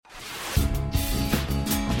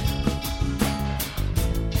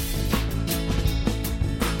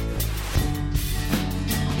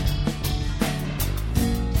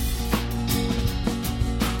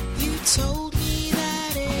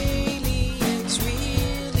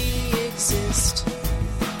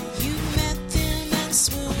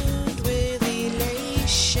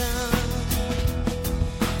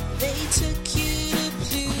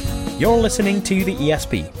You're listening to the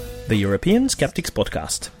ESP, the European Skeptics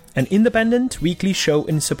Podcast, an independent weekly show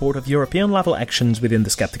in support of European-level actions within the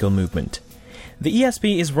skeptical movement. The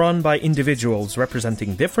ESP is run by individuals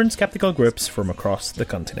representing different skeptical groups from across the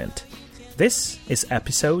continent. This is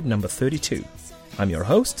episode number 32. I'm your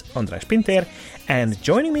host, András Pinter, and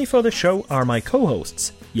joining me for the show are my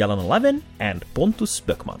co-hosts, Jelena Levin and Pontus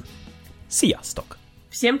Böckman. Sziasztok!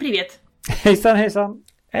 Всем привет! Hejsan, hejsan!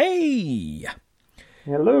 Hey!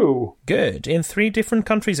 Hello! Good. In 3 different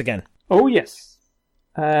countries again. Oh, yes.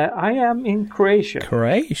 I am in Croatia.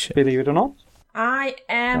 Croatia? Believe it or not. I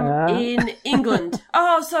am in England.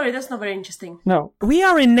 Oh, sorry, that's not very interesting. No. We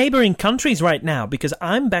are in neighboring countries right now, because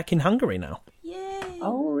I'm back in Hungary now. Yay!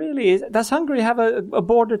 Oh, really? Does Hungary have a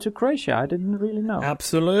border to Croatia? I didn't really know.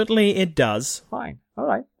 Absolutely, it does. Fine. All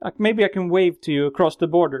right. Maybe I can wave to you across the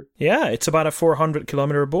border. Yeah, it's about a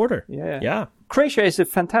 400-kilometer border. Yeah. Croatia is a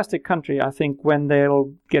fantastic country, I think, when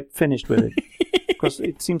they'll get finished with it. Because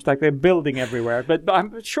it seems like they're building everywhere. But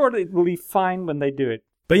I'm sure it will be fine when they do it.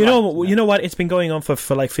 But you know what? It's been going on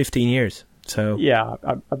for like 15 years. So yeah,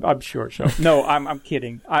 I'm sure so. No, I'm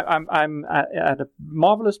kidding. I'm at a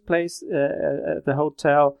marvelous place at the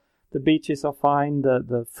hotel. The beaches are fine.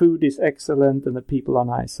 The food is excellent, and the people are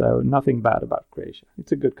nice. So nothing bad about Croatia.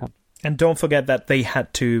 It's a good country. And don't forget that they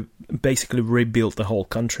had to basically rebuild the whole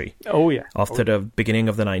country. Oh yeah. After the beginning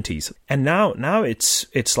of the 90s, and now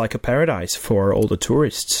it's like a paradise for all the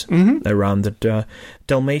tourists around the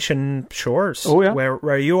Dalmatian shores. Oh yeah.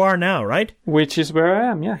 Where you are now, right? Which is where I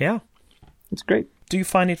am. Yeah. Yeah. It's great. Do you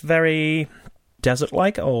find it very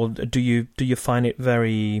desert-like, or do you find it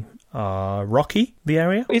very rocky, the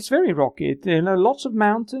area? It's very rocky. Lots of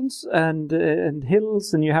mountains and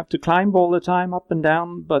hills, and you have to climb all the time up and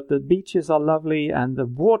down. But the beaches are lovely, and the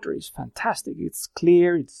water is fantastic. It's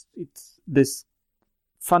clear. It's this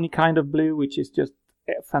funny kind of blue, which is just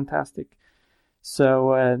fantastic.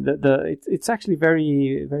 So it's actually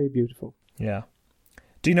very, very beautiful. Yeah.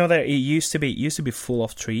 Do you know that it used to be full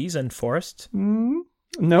of trees and forests?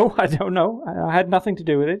 No, I don't know. I had nothing to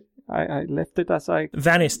do with it. I left it as I...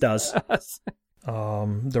 Venice does.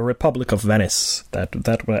 The Republic of Venice.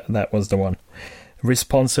 That was the one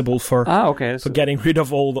responsible for for getting rid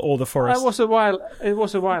of all the forests. It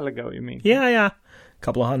was a while ago. You mean? Yeah, a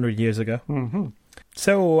couple of 100 years ago. Mm-hmm.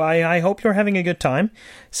 So I hope you're having a good time.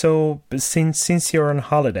 So since you're on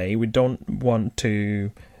holiday, we don't want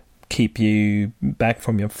to keep you back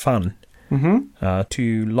from your fun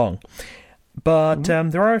too long. But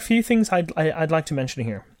there are a few things I'd like to mention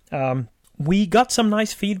here. We got some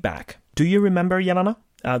nice feedback. Do you remember, Jelena,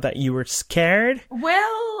 that you were scared?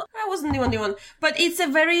 Well, I wasn't the only one, but it's a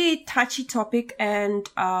very touchy topic, and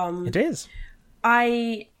it is.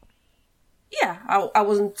 I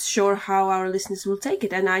wasn't sure how our listeners will take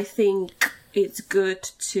it, and I think it's good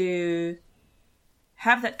to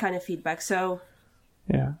have that kind of feedback. So,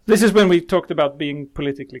 yeah, this is when we talked about being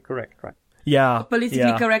politically correct, right? Yeah.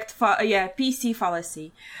 Politically correct, PC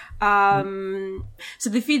fallacy. So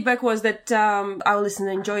the feedback was that our listener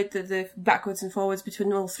enjoyed the backwards and forwards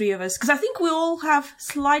between all 3 of us. Because I think we all have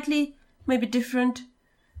slightly, maybe different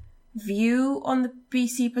view on the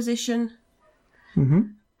PC position. Mm-hmm.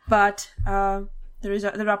 But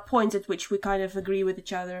there are points at which we kind of agree with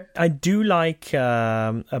each other. I do like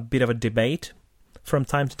a bit of a debate from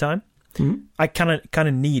time to time. Mm-hmm. I kind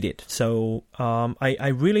of need it, so I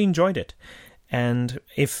really enjoyed it, and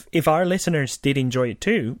if our listeners did enjoy it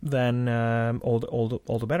too, then all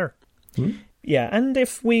the better. Mm-hmm. Yeah, and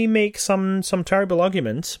if we make some terrible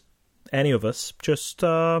arguments, any of us, just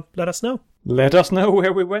let us know. Let us know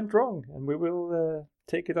where we went wrong, and we will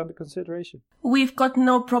take it under consideration. We've got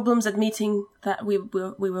no problems admitting that we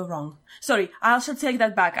were wrong. Sorry, I shall take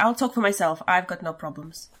that back. I'll talk for myself. I've got no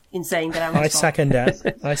problems in saying that I'm wrong. I second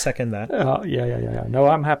that. Yeah. No,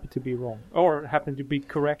 I'm happy to be wrong, or happy to be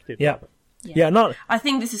corrected. Yeah. Not. I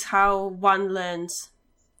think this is how one learns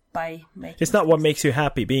by making. It's not what makes you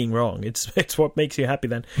happy being wrong. It's what makes you happy.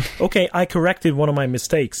 Then, okay, I corrected one of my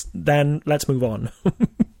mistakes. Then let's move on.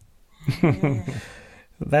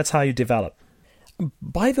 That's how you develop.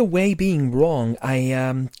 By the way, being wrong,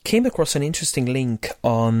 I came across an interesting link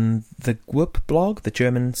on the WUP blog, the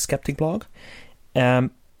German skeptic blog.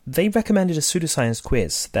 They recommended a pseudoscience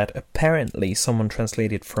quiz that apparently someone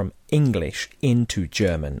translated from English into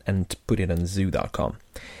German and put it on zoo.com.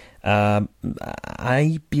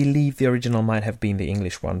 I believe the original might have been the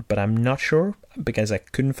English one, but I'm not sure because I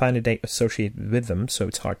couldn't find a date associated with them, so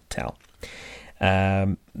it's hard to tell.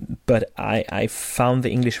 But I found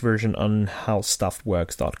the English version on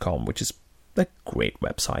howstuffworks.com, which is a great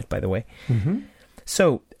website, by the way. Mm-hmm.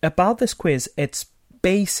 So, about this quiz, it's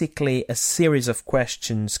basically a series of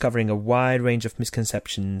questions covering a wide range of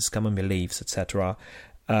misconceptions, common beliefs, etc.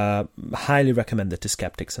 Highly recommended to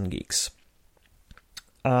skeptics and geeks.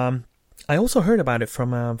 I also heard about it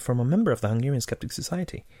from a member of the Hungarian Skeptic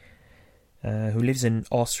Society who lives in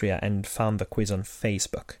Austria and found the quiz on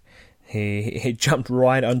Facebook. He jumped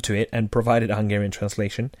right onto it and provided a Hungarian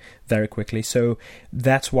translation very quickly. So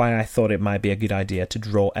that's why I thought it might be a good idea to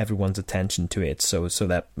draw everyone's attention to it, so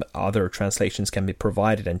that other translations can be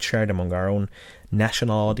provided and shared among our own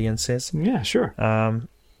national audiences. Yeah, sure.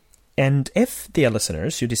 And if, dear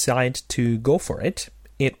listeners, you decide to go for it,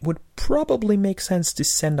 it would probably make sense to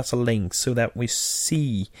send us a link so that we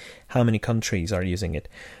see how many countries are using it.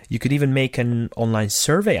 You could even make an online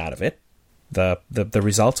survey out of it, the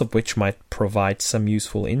results of which might provide some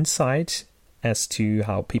useful insight as to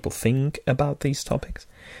how people think about these topics.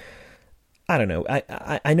 I don't know.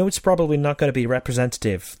 I know it's probably not going to be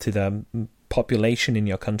representative to the population in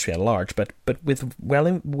your country at large, but with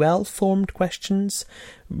well-formed questions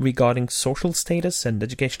regarding social status and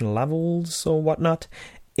educational levels or whatnot,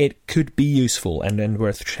 it could be useful and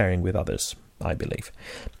worth sharing with others, I believe.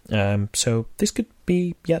 So this could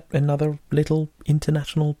be yet another little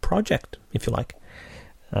international project, if you like.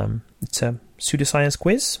 It's a pseudoscience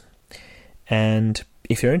quiz, and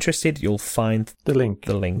if you're interested, you'll find the link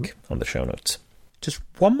on the show notes. Just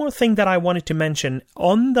one more thing that I wanted to mention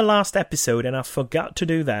on the last episode, and I forgot to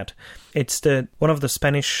do that. It's one of the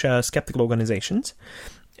Spanish skeptical organizations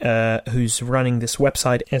who's running this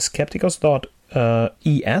website,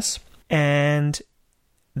 skepticos.es, and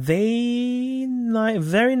they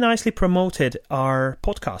very nicely promoted our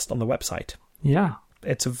podcast on the website. Yeah.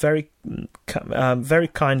 It's a very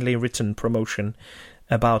kindly written promotion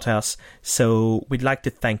about us, so we'd like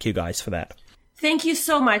to thank you guys for that. Thank you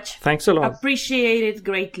so much. Thanks a lot. Appreciate it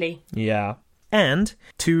greatly. Yeah. And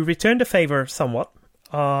to return the favor somewhat,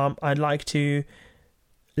 I'd like to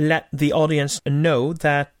let the audience know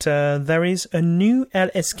that there is a new El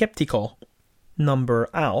Escéptico number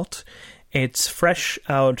out. It's fresh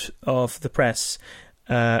out of the press.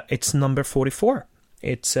 It's number 44.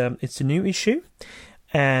 It's a new issue,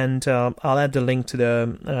 and I'll add the link to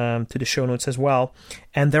the show notes as well.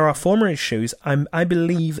 And there are former issues. I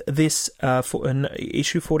believe this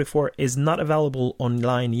issue 44 is not available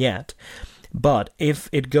online yet, but if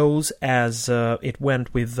it goes as it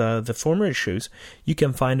went with the former issues, you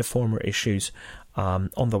can find the former issues on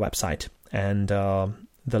the website, and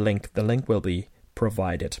the link will be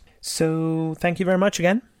provided. So thank you very much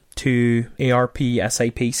again to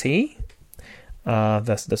ARPSAPC,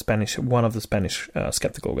 the Spanish, one of the Spanish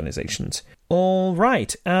skeptical organizations. All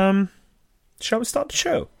right, shall we start the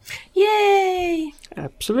show? Yay!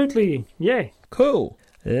 Absolutely, yay! Cool.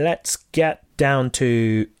 Let's get down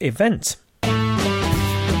to events.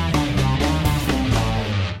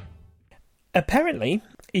 Apparently,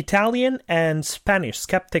 Italian and Spanish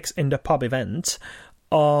skeptics in the pub event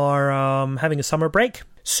are having a summer break.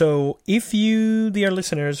 So if you, dear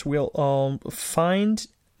listeners, will find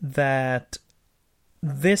that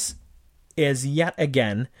this is yet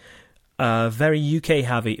again a very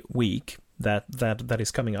UK-heavy week that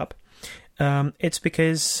is coming up, it's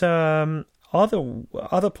because other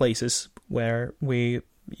places where we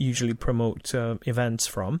usually promote events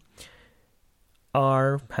from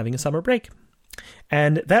are having a summer break.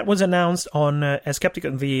 And that was announced on the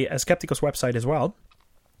Skepticos website as well.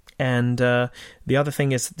 And the other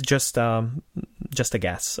thing is just a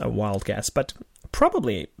guess, a wild guess, but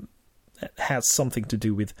probably has something to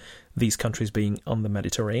do with these countries being on the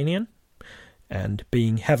Mediterranean and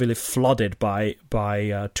being heavily flooded by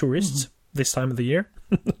tourists this time of the year.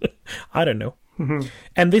 I don't know. Mm-hmm.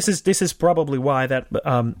 And this is probably why that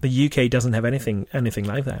the UK doesn't have anything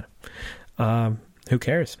like that. Who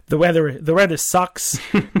cares? The weather sucks.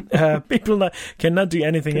 People cannot do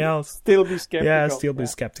anything else. Still be skeptical. Yeah, still be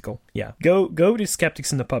skeptical. Yeah, go to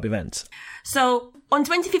Skeptics in the Pub events. So on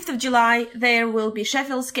 25th of July, there will be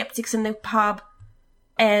Sheffield Skeptics in the Pub,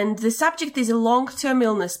 and the subject is a long-term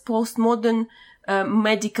illness, postmodern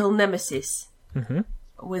medical nemesis,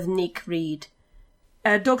 with Nick Reed.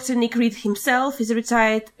 Dr. Nick Reed himself is a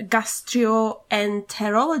retired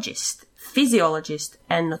gastroenterologist, physiologist,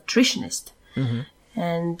 and nutritionist. Mm-hmm.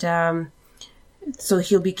 And so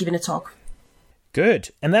he'll be giving a talk.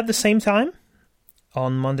 Good. And at the same time,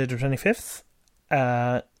 on Monday the 25th,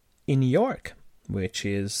 in New York, which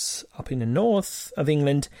is up in the north of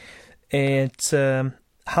England, it's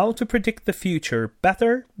how to predict the future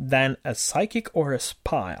better than a psychic or a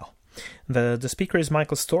spy. The speaker is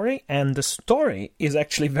Michael Story, and the story is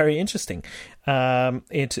actually very interesting.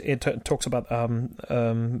 It talks about a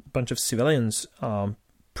bunch of civilians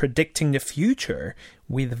predicting the future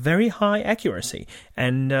with very high accuracy.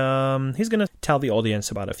 And he's going to tell the audience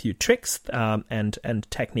about a few tricks and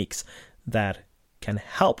techniques that can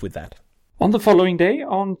help with that. On the following day,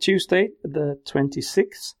 on Tuesday, the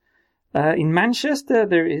 26th, in Manchester,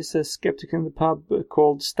 there is a Skeptic in the Pub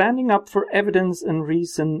called Standing Up for Evidence and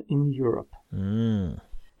Reason in Europe.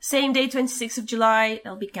 Same day, 26th of July,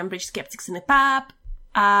 there'll be Cambridge Skeptics in the Pub.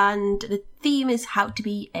 And the theme is how to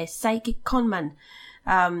be a psychic conman.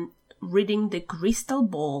 Reading the crystal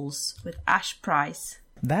balls with Ash Price.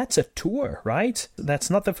 That's a tour, right? That's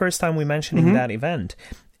not the first time we're mentioning that event.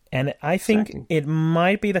 And I think it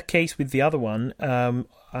might be the case with the other one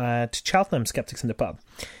at Cheltenham Skeptics in the Pub.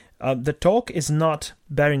 The talk is not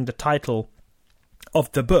bearing the title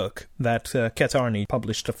of the book that Kat Arney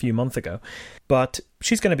published a few months ago, but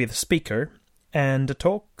she's going to be the speaker, and the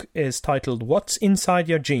talk is titled What's Inside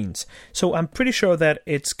Your Genes? So I'm pretty sure that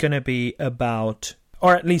it's going to be about,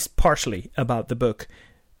 or at least partially about the book,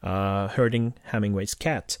 Herding Hemingway's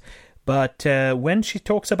Cat. But when she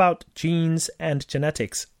talks about genes and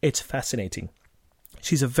genetics, it's fascinating.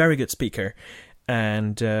 She's a very good speaker,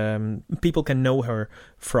 and people can know her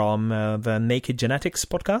from the Naked Genetics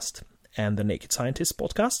podcast and the Naked Scientist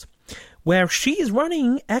podcast, where she's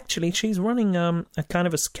running a kind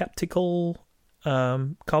of a skeptical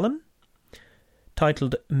column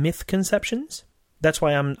titled Myth Conceptions. That's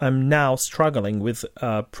why I'm now struggling with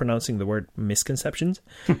pronouncing the word misconceptions,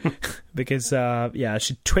 because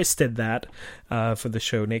she twisted that for the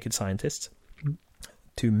show Naked Scientists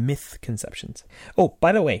to Myth Conceptions. Oh,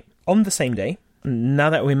 by the way, on the same day, now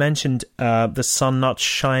that we mentioned the sun not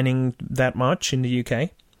shining that much in the UK,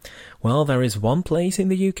 well, there is one place in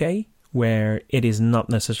the UK where it is not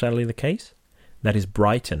necessarily the case. That is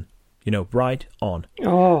Brighton. You know, bright on.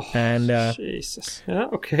 Oh, and Jesus. Yeah,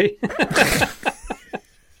 okay.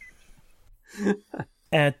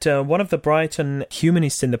 At one of the Brighton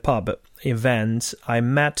Humanists in the Pub events, I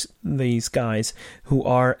met these guys who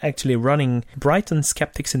are actually running Brighton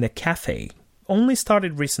Skeptics in the Cafe. Only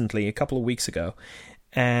started recently, a couple of weeks ago.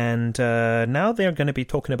 And now they're going to be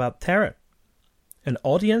talking about tarot. An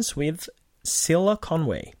audience with Cilla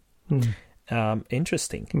Conway.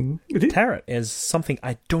 Interesting. Tarot is something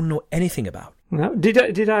I don't know anything about. No,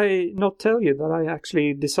 did I not tell you that I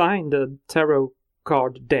actually designed a tarot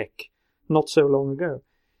card deck not so long ago?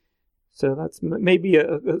 So that's maybe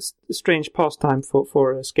a strange pastime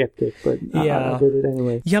for a skeptic, but I did it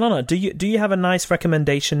anyway. Jelena, do you have a nice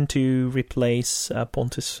recommendation to replace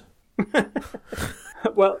Pontus?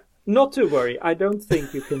 Well, not to worry. I don't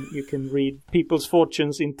think you can read people's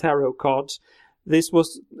fortunes in tarot cards. This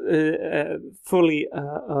was fully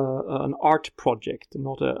an art project,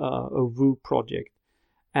 not a woo project.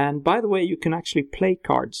 And by the way, you can actually play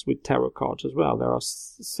cards with tarot cards as well. There are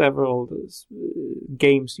several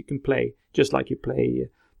games you can play, just like you play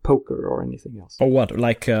poker or anything else. Or what?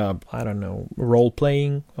 Like, I don't know,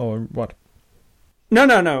 role-playing or what? No.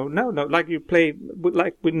 Like you play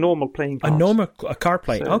with normal playing cards. A card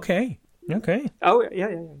play. So, okay. Oh,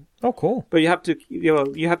 yeah. Oh, cool. But you have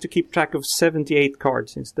to keep track of 78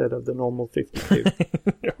 cards instead of the normal 52.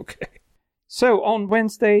 Okay. So on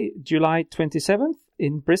Wednesday, July 27th,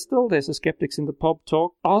 in Bristol, there's a Skeptics in the Pub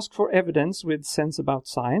talk, Ask for Evidence with Sense About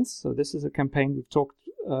Science. So this is a campaign we've talked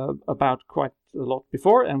about quite a lot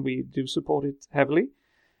before, and we do support it heavily.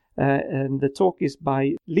 And the talk is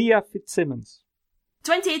by Leah Fitzsimmons.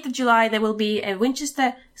 28th of July, there will be a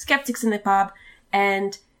Winchester Skeptics in the Pub,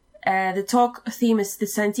 and the talk theme is The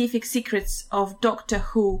Scientific Secrets of Doctor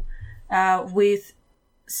Who, with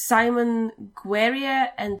Simon Guerrier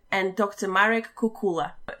and Dr. Marek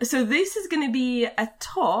Kukula. So this is going to be a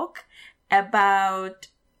talk about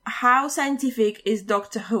how scientific is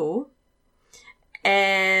Doctor Who,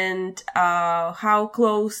 and how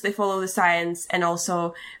close they follow the science, and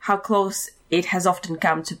also how close it has often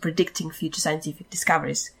come to predicting future scientific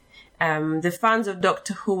discoveries. The fans of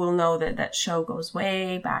Doctor Who will know that that show goes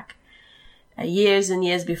way back, years and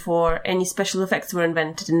years before any special effects were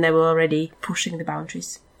invented, and they were already pushing the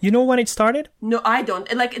boundaries. You know when it started? No, I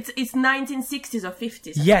don't. Like, it's 1960s or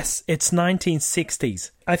 50s. Yes, it's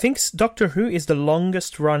 1960s. I think Doctor Who is the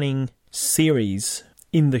longest running series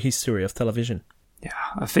in the history of television. Yeah,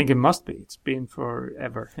 I think it must be. It's been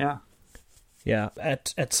forever, yeah. Yeah,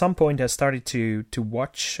 at some point I started to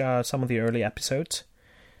watch some of the early episodes.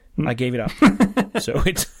 I gave it up. So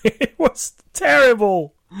it was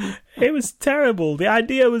terrible. It was terrible. The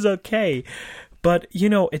idea was okay. But,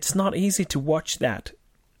 it's not easy to watch that.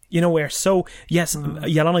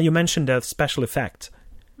 Jelena, you mentioned the special effect.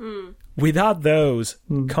 Without those,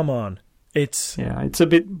 come on. It's a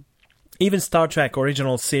bit... Even Star Trek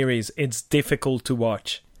original series, it's difficult to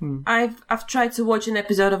watch. I've tried to watch an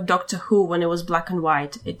episode of Doctor Who when it was black and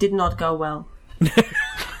white. It did not go well.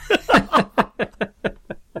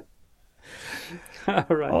 All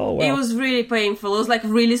right. Oh, well. It was really painful. It was like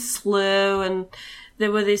really slow, and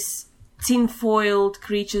there were these tin-foiled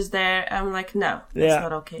creatures there. I'm like, no, that's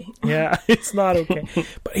not okay. Yeah, it's not okay.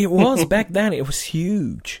 But it was back then. It was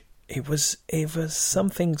huge. It was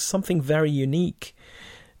something very unique,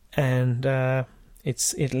 and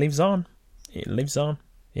it lives on. It lives on.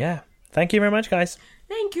 Yeah. Thank you very much, guys.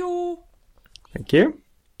 Thank you. Thank you.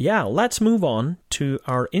 Yeah, let's move on to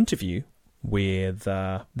our interview with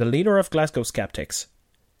the leader of Glasgow Skeptics,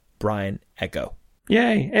 Brian Eggo.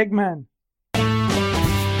 Yay, Eggman.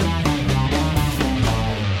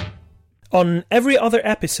 On every other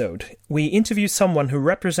episode, we interview someone who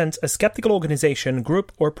represents a skeptical organization,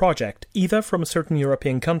 group, or project, either from a certain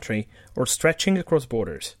European country or stretching across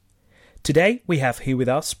borders. Today, we have here with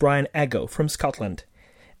us Brian Eggo from Scotland.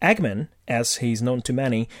 Eggman, as he's known to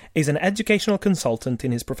many, is an educational consultant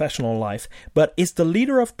in his professional life, but is the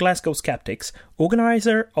leader of Glasgow Skeptics,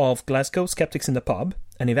 organizer of Glasgow Skeptics in the Pub,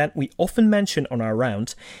 an event we often mention on our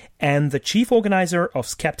rounds, and the chief organizer of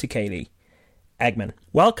Skepticaly. Eggman,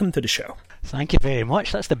 welcome to the show. Thank you very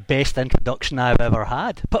much. That's the best introduction I've ever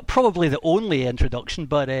had. But probably the only introduction,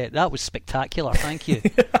 but that was spectacular. Thank you.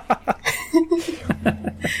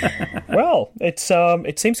 Well, it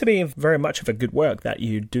seems to be very much of a good work that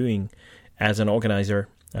you're doing as an organizer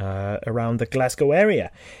around the Glasgow area.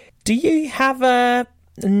 Do you have a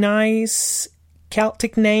nice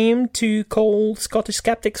Celtic name to call Scottish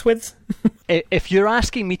skeptics with? If you're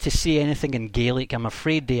asking me to say anything in Gaelic, I'm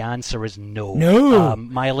afraid the answer is no. No.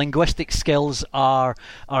 My linguistic skills are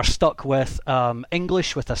stuck with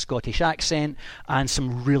English with a Scottish accent and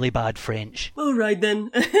some really bad French. All right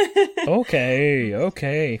then.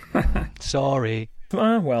 Okay. Sorry.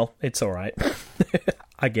 Well, it's all right.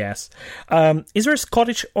 I guess. Is there a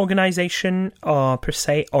Scottish organisation per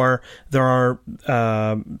se, or there are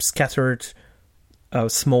scattered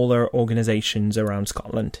smaller organisations around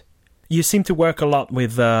Scotland? You seem to work a lot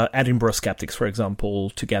with Edinburgh Skeptics, for example,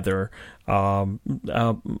 together. So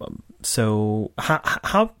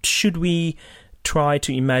how should we try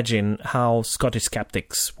to imagine how Scottish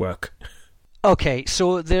skeptics work? Okay,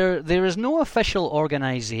 so there is no official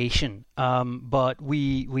organisation, but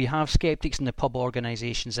we have Skeptics in the Pub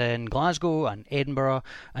organisations in Glasgow and Edinburgh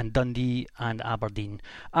and Dundee and Aberdeen,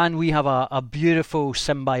 and we have a beautiful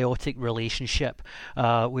symbiotic relationship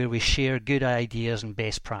where we share good ideas and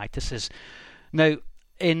best practices. Now,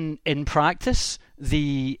 in practice,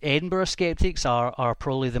 the Edinburgh Skeptics are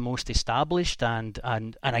probably the most established and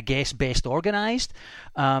I guess best organised.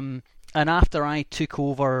 And after I took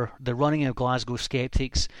over the running of Glasgow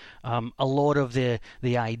Skeptics, a lot of the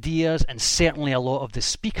ideas and certainly a lot of the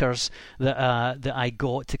speakers that I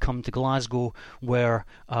got to come to Glasgow were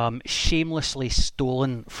shamelessly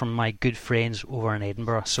stolen from my good friends over in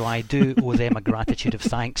Edinburgh. So I do owe them a gratitude of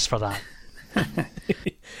thanks for that.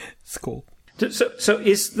 It's cool. So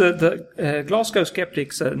is the Glasgow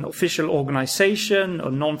Skeptics an official organisation,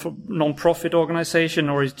 a non-profit organisation,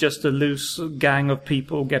 or is it just a loose gang of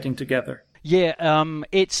people getting together? Yeah,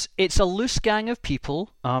 it's a loose gang of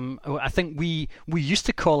people. I think we used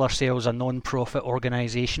to call ourselves a non-profit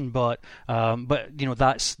organisation, but you know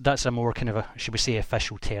that's a more kind of a, should we say,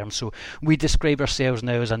 official term. So we describe ourselves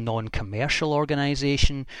now as a non-commercial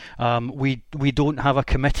organisation. We don't have a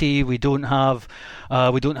committee. We don't have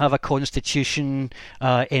a constitution,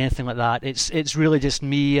 anything like that. It's really just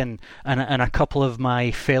me and a couple of my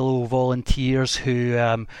fellow volunteers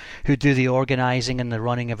who do the organising and the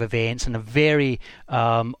running of events in a very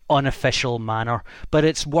unofficial manner, but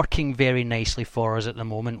it's working very nicely for us at the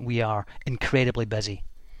moment. We are incredibly busy.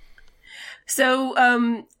 So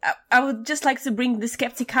I would just like to bring the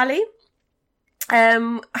Skepticaly.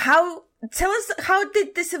 Tell us, how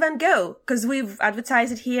did this event go? Because we've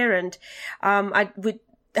advertised it here, and we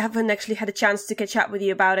haven't actually had a chance to catch up with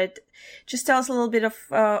you about it. Just tell us a little bit of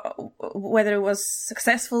whether it was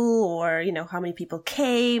successful, or how many people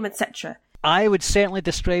came, etc. I would certainly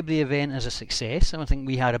describe the event as a success. I think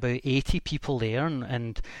we had about 80 people there,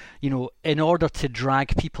 and in order to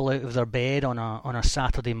drag people out of their bed on a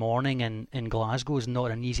Saturday morning in Glasgow is not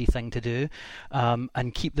an easy thing to do,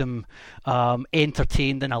 and keep them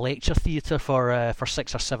entertained in a lecture theatre for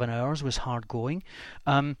 6 or 7 hours was hard going.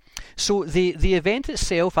 So the event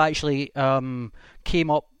itself actually came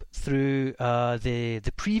up through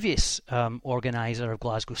the previous organiser of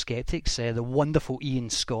Glasgow Skeptics, the wonderful Ian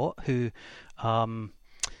Scott, who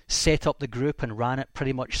set up the group and ran it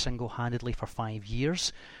pretty much single-handedly for 5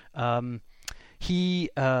 years. He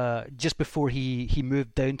just before he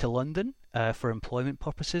moved down to London, for employment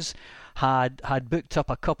purposes, had booked up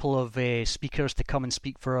a couple of speakers to come and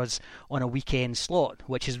speak for us on a weekend slot,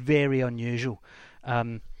 which is very unusual.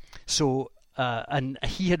 And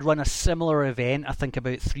he had run a similar event, I think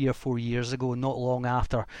about 3 or 4 years ago, not long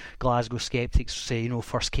after Glasgow Skeptics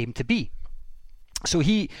first came to be. So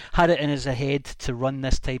he had it in his head to run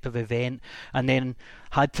this type of event, and then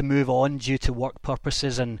had to move on due to work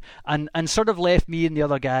purposes, and sort of left me and the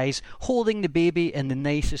other guys holding the baby in the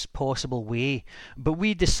nicest possible way. But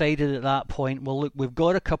we decided at that point, well, look, we've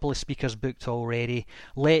got a couple of speakers booked already.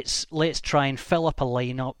 Let's try and fill up a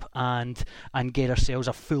lineup and get ourselves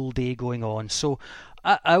a full day going on. So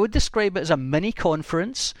I would describe it as a mini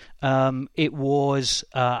conference. It was,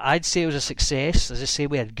 I'd say it was a success. As I say,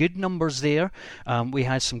 we had good numbers there. We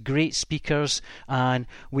had some great speakers, and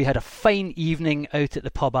we had a fine evening out at the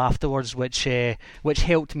pub afterwards, which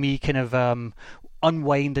helped me kind of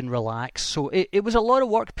unwind and relax. So it was a lot of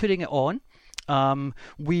work putting it on.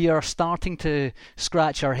 We are starting to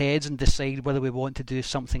scratch our heads and decide whether we want to do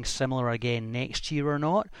something similar again next year or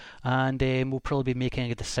not, and we'll probably be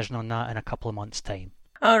making a decision on that in a couple of months' time.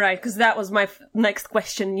 All right, because that was my next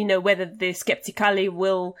question, whether the Skeptically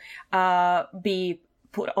will be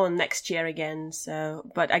put on next year again. So,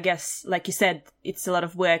 but I guess, like you said, it's a lot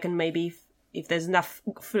of work, and maybe if there's enough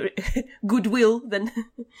goodwill, then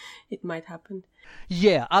it might happen.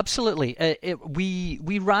 Yeah, absolutely.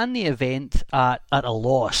 We ran the event at a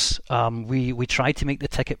loss. We tried to make the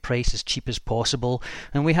ticket price as cheap as possible,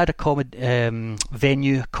 and we had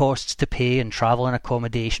venue costs to pay and travel and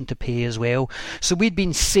accommodation to pay as well. So we'd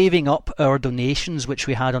been saving up our donations, which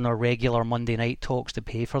we had on our regular Monday night talks, to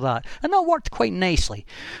pay for that, and that worked quite nicely.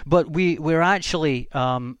 But we're actually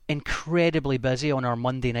incredibly busy on our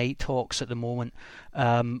Monday night talks at the moment.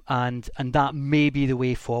 And that may be the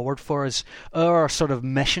way forward for us. Our sort of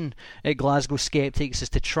mission at Glasgow Skeptics is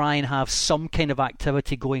to try and have some kind of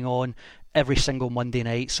activity going on every single Monday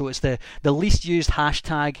night. So it's the least used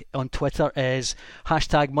hashtag on Twitter is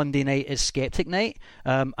hashtag Monday night is Skeptic Night.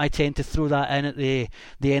 I tend to throw that in at the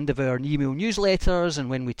end of our email newsletters and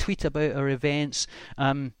when we tweet about our events.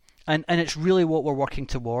 And it's really what we're working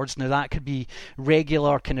towards. Now, that could be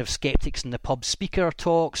regular kind of Skeptics in the Pub speaker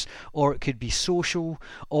talks, or it could be social,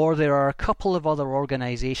 or there are a couple of other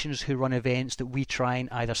organisations who run events that we try and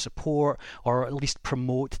either support or at least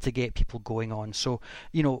promote to get people going on. So,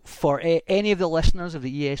 for any of the listeners of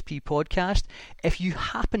the ESP podcast, if you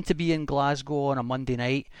happen to be in Glasgow on a Monday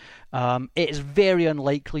night, it is very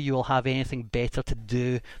unlikely you will have anything better to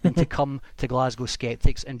do than to come to Glasgow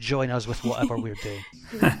Skeptics and join us with whatever we're doing.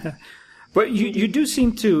 But you do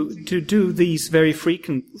seem to do these very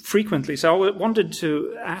frequently. So I wanted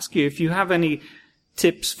to ask you if you have any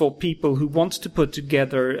tips for people who want to put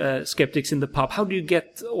together Skeptics in the Pub. How do you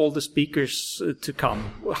get all the speakers to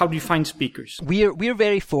come? How do you find speakers? We're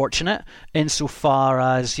very fortunate insofar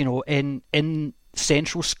as, in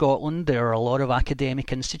Central Scotland, there are a lot of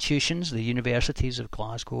academic institutions, the universities of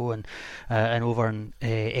Glasgow and over in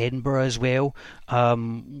Edinburgh as well,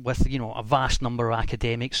 with a vast number of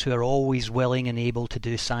academics who are always willing and able to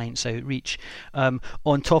do science outreach.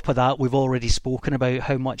 On top of that, we've already spoken about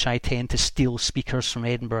how much I tend to steal speakers from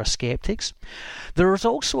Edinburgh Skeptics. There is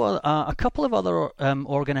also a couple of other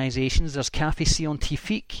organisations. There's Café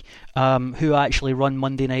Scientifique, who actually run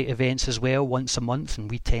Monday night events as well once a month,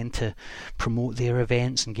 and we tend to promote their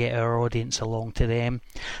events and get our audience along to them.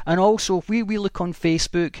 And also, if we look on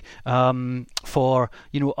Facebook for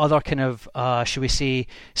other kind of shall we say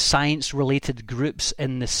science related groups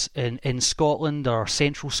in Scotland or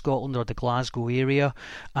Central Scotland or the Glasgow area,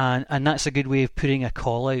 and that's a good way of putting a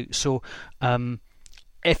call out. So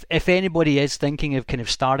if anybody is thinking of kind of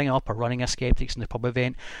starting up or running a Skeptics in the Pub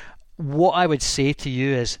event, what I would say to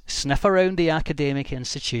you is sniff around the academic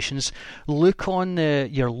institutions, look on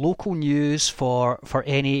your local news for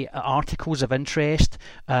any articles of interest,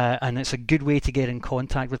 and it's a good way to get in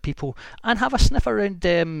contact with people, and have a sniff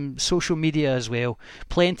around social media as well.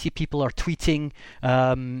 Plenty of people are tweeting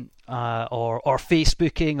or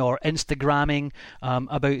Facebooking or Instagramming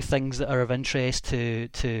about things that are of interest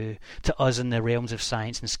to us in the realms of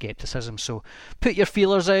science and skepticism. So put your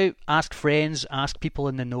feelers out, ask friends, ask people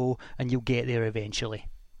in the know, and you'll get there eventually.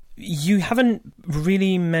 You haven't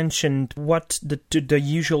really mentioned what the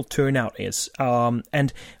usual turnout is,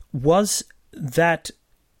 and was that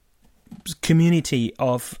community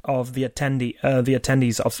of the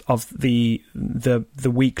attendees of the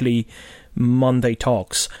weekly Monday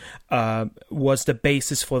talks was the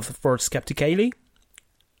basis for Skeptically,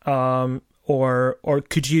 or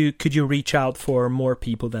could you reach out for more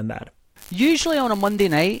people than that? Usually on a Monday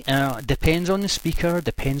night, depends on the speaker,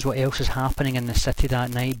 depends what else is happening in the city that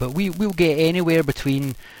night, but we'll get anywhere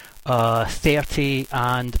between 30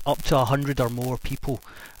 and up to 100 or more people.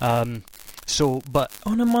 But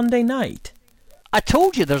on a Monday night? I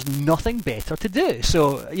told you there's nothing better to do.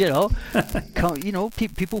 So,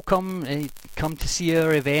 people come to see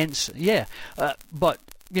our events. Yeah, but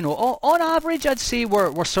on average, I'd say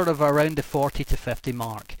we're sort of around the 40 to 50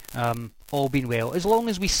 mark. All being well, as long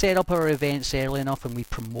as we set up our events early enough and we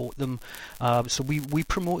promote them. So we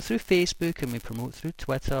promote through Facebook and we promote through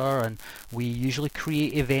Twitter, and we usually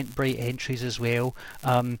create Eventbrite entries as well.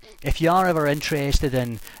 If you are ever interested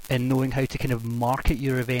in knowing how to kind of market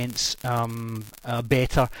your events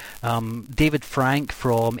better, David Frank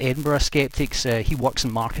from Edinburgh Skeptics, he works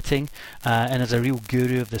in marketing and is a real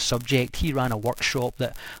guru of the subject. He ran a workshop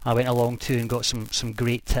that I went along to and got some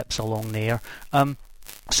great tips along there.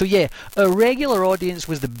 So yeah, a regular audience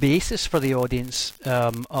was the basis for the audience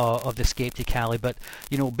of the Skeptic Alley, but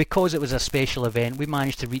because it was a special event, we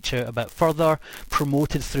managed to reach out a bit further,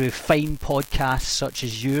 promoted through fine podcasts such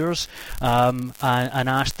as yours, and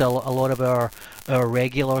asked a lot of our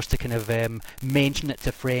regulars to kind of mention it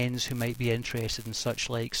to friends who might be interested in such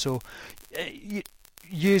like. So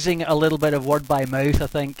using a little bit of word by mouth, I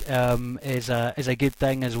think, is a good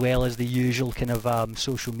thing, as well as the usual kind of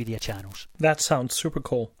social media channels. That sounds super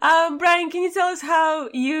cool. Brian, can you tell us how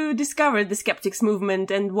you discovered the Skeptics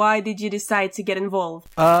movement and why did you decide to get involved?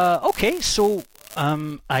 Okay, so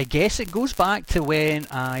I guess it goes back to when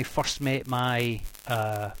I first met my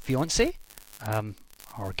fiancée,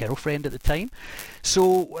 or girlfriend at the time.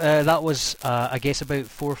 So that was, I guess, about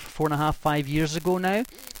 4.5 years ago now.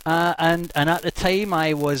 And at the time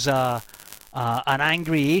I was an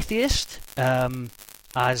angry atheist,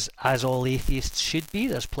 as all atheists should be.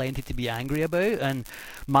 There's plenty to be angry about, and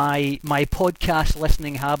my podcast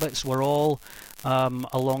listening habits were all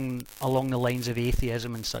along the lines of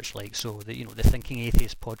atheism and such like. So the Thinking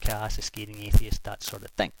Atheist podcast, the Scathing Atheist, that sort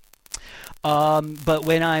of thing. But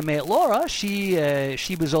when I met Laura, she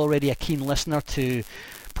was already a keen listener to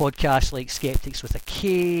podcasts like Skeptics with a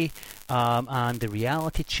K, and the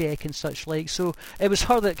Reality Check and such like. So it was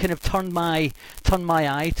her that kind of turned my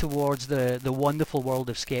eye towards the wonderful world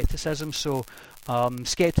of skepticism. So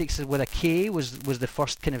Skeptics with a K was the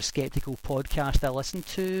first kind of skeptical podcast I listened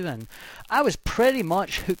to, and I was pretty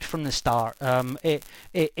much hooked from the start.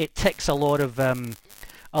 It ticks a lot of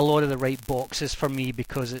the right boxes for me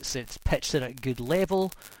because it's pitched at a good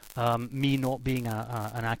level. Me not being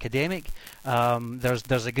an academic,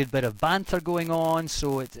 there's a good bit of banter going on,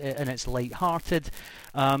 so it's light-hearted,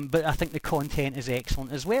 but I think the content is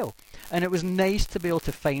excellent as well. And it was nice to be able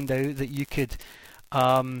to find out that you could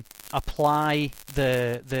apply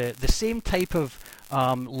the same type of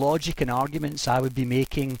logic and arguments I would be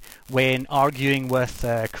making when arguing with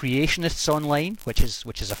creationists online, which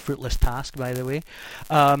is a fruitless task, by the way,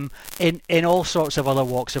 in all sorts of other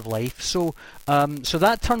walks of life. So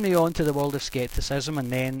that turned me on to the world of skepticism, and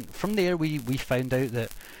then from there we found out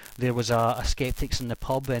that there was a Skeptics in the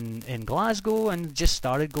pub in Glasgow, and just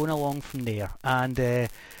started going along from there, and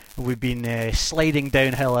we've been sliding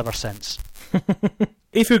downhill ever since.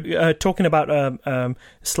 If you're talking about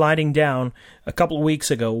sliding down, a couple of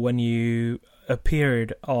weeks ago when you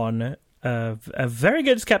appeared on a very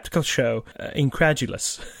good skeptical show,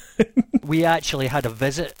 Incredulous. We actually had a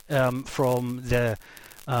visit from the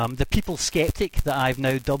people skeptic that I've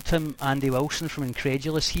now dubbed him, Andy Wilson from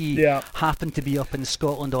Incredulous. He happened to be up in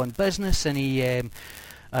Scotland on business, and he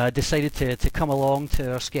decided to come along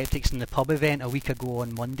to our Skeptics in the Pub event a week ago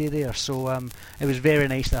on Monday there. So it was very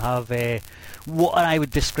nice to have what I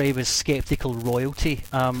would describe as skeptical royalty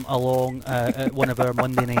along at one of our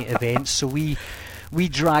Monday night events. So we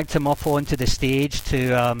dragged him up onto the stage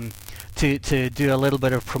to do a little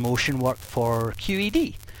bit of promotion work for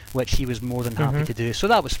QED, which he was more than happy to do. So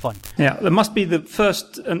that was fun. Yeah, that must be the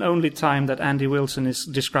first and only time that Andy Wilson is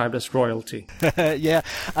described as royalty. Yeah,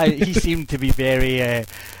 he seemed to be very,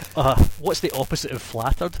 what's the opposite of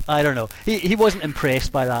flattered? I don't know. He wasn't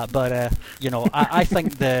impressed by that, but, I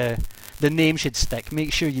think the name should stick.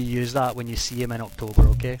 Make sure you use that when you see him in October,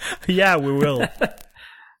 okay? Yeah, we will.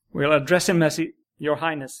 We'll address him as Your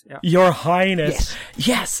Highness. Yeah. Your Highness.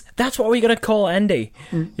 Yes, that's what we're going to call Andy.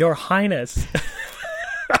 Your Highness.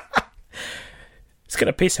 It's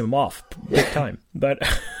gonna piss him off big time, but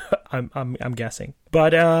I'm guessing.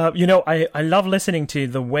 But I love listening to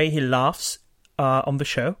the way he laughs on the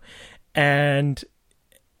show, and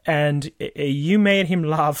you made him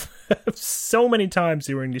laugh so many times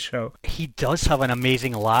during the show. He does have an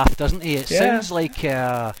amazing laugh, doesn't he? It sounds like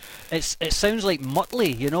it sounds like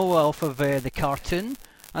Muttley, off of the cartoon.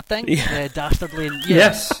 I think. Dastardly. And,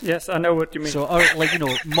 Yes, I know what you mean. So, or like,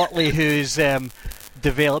 Muttley, who's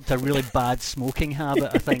developed a really bad smoking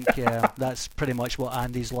habit. I think that's pretty much what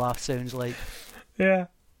Andy's laugh sounds like. Yeah.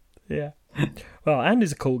 Well,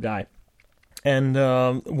 Andy's a cool guy, and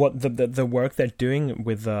what the work they're doing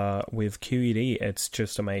with QED, it's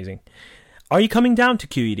just amazing. Are you coming down to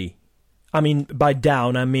QED? I mean, by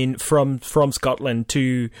down, I mean from Scotland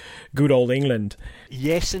to good old England.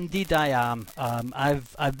 Yes, indeed, I am.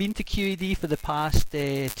 I've been to QED for the past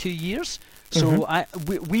 2 years. So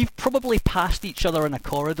we've probably passed each other in a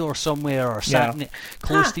corridor somewhere, or sat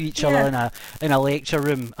close to each other in a lecture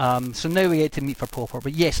room. So now we get to meet for proper.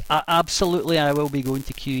 But yes, absolutely, I will be going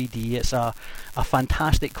to QED. It's a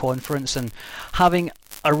fantastic conference, and having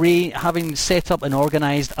set up and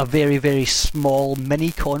organised a very, very small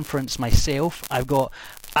mini conference myself, I've got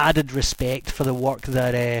added respect for the work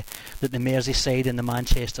that the Merseyside and the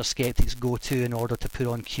Manchester Skeptics go to in order to put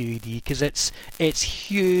on QED, because it's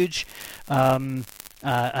huge, and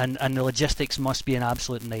the logistics must be an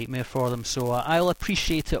absolute nightmare for them. So I'll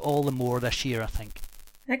appreciate it all the more this year, I think.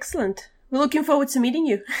 Excellent. We're looking forward to meeting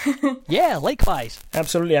you. Yeah, likewise.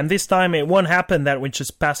 Absolutely, and this time it won't happen that we're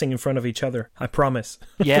just passing in front of each other. I promise.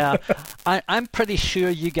 Yeah, I'm pretty sure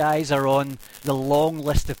you guys are on the long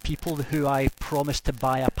list of people who I promised to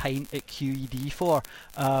buy a pint at QED for.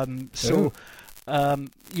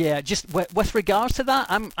 Just with regards to that,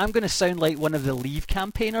 I'm going to sound like one of the Leave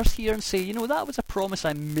campaigners here and say, that was a promise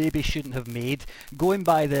I maybe shouldn't have made. Going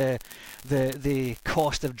by the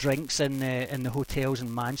cost of drinks in the hotels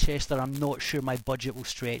in Manchester, I'm not sure my budget will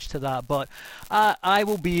stretch to that. But I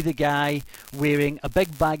will be the guy wearing a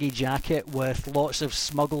big baggy jacket with lots of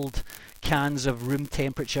smuggled cans of room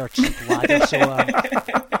temperature cheap lager. So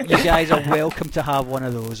you guys are welcome to have one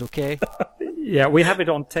of those, okay? Yeah, we have it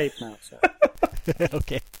on tape now. So.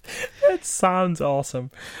 Okay. That sounds awesome.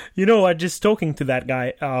 I just talking to that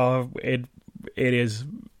guy. It is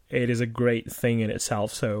a great thing in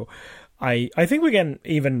itself. So I think we can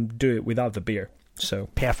even do it without the beer. So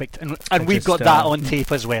perfect, and we've got that on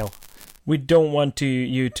tape as well. We don't want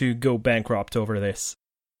you to go bankrupt over this.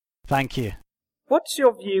 Thank you. What's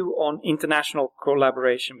your view on international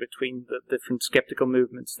collaboration between the different skeptical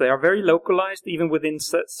movements? They are very localized, even within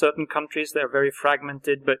certain countries. They're very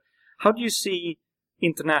fragmented. But how do you see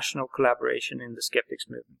international collaboration in the skeptics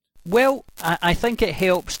movement? Well, I think it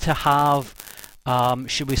helps to have,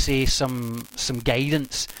 should we say, some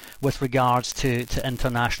guidance with regards to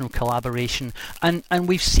international collaboration. And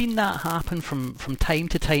we've seen that happen from time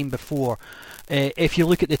to time before. If you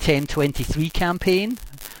look at the 1023 campaign,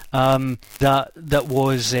 that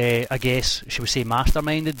was, I guess, should we say,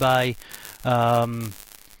 masterminded by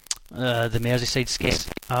the Merseyside Skeptics.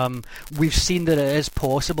 We've seen that it is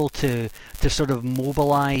possible to sort of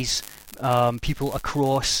mobilise people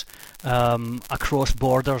across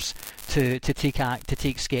borders to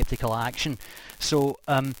take sceptical action. So,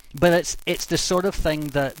 but it's the sort of thing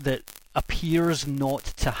that appears not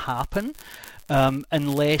to happen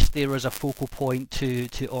unless there is a focal point to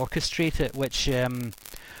orchestrate it, which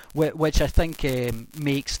I think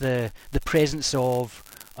makes the presence of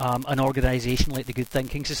an organisation like the Good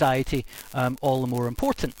Thinking Society all the more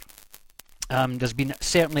important. There's been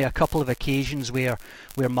certainly a couple of occasions where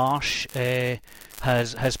Marsh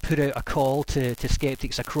has put out a call to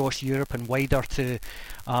skeptics across Europe and wider to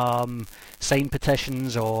sign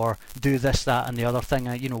petitions or do this, that and the other thing.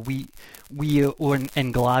 We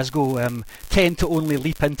in Glasgow tend to only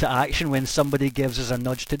leap into action when somebody gives us a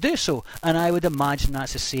nudge to do so, and I would imagine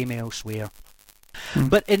that's the same elsewhere.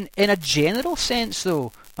 But in a general sense,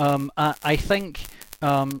 though, I think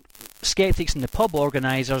skeptics and the pub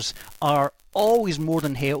organisers are always more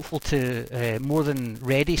than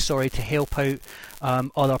ready to help out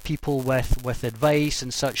other people with advice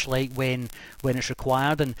and such like when it's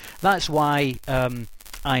required, and that's why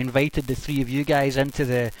I invited the three of you guys into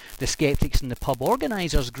the Skeptics and the Pub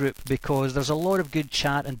Organisers group, because there's a lot of good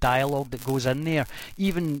chat and dialogue that goes in there,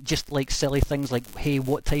 even just like silly things like, hey,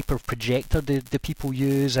 what type of projector do people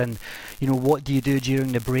use, and what do you do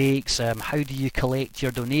during the breaks, how do you collect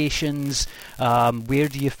your donations, where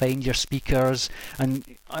do you find your speakers, and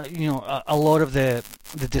a lot of the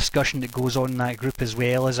discussion that goes on in that group as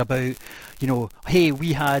well is about, hey,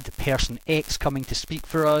 we had person X coming to speak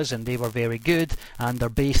for us and they were very good and they're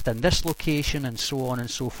based in this location, and so on and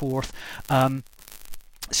so forth.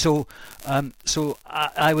 So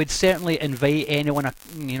I would certainly invite anyone,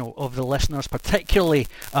 of the listeners, particularly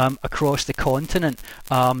across the continent,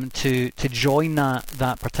 to join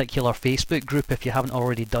that particular Facebook group if you haven't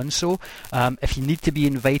already done so. If you need to be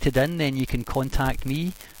invited in, then you can contact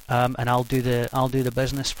me. and I'll do the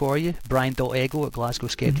business for you. Brian.eggo at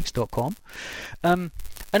glasgowskeptics.com. And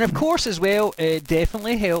of course, as well, it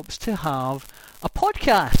definitely helps to have a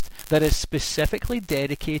podcast that is specifically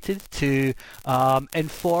dedicated to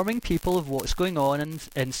informing people of what's going on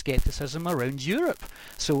in skepticism around Europe.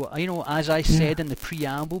 So, as I said in the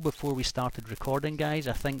preamble before we started recording, guys,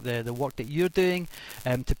 I think the work that you're doing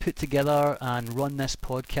to put together and run this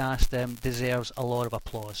podcast deserves a lot of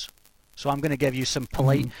applause. So I'm going to give you some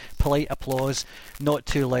polite applause, not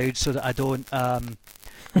too loud so that I don't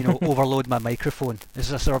overload my microphone. Is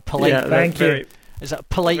this a sort of polite? Yeah, thank you. Is that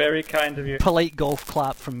polite? Very kind of you. Polite golf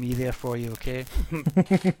clap from me there for you, okay?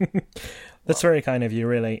 That's very kind of you,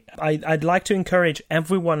 really. I'd like to encourage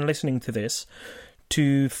everyone listening to this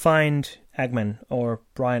to find Eggman or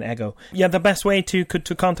Brian Eggo. Yeah, the best way to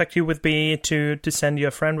contact you would be to send you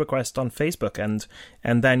a friend request on Facebook,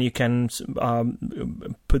 and then you can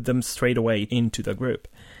put them straight away into the group.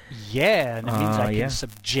 Yeah, and it means I can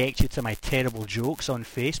subject you to my terrible jokes on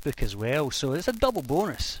Facebook as well, so it's a double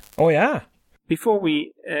bonus. Oh, yeah. Before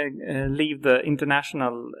we leave the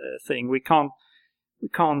international thing, we can't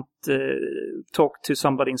talk to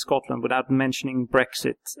somebody in Scotland without mentioning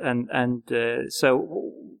Brexit, and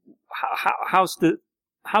so how's the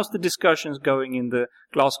discussions going in the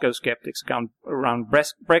Glasgow Skeptics account around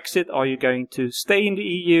Brexit? Are you going to stay in the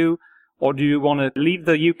EU, or do you want to leave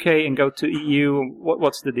the UK and go to EU?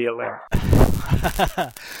 What's the deal there?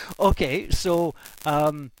 Okay, so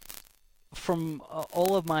from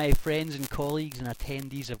all of my friends and colleagues and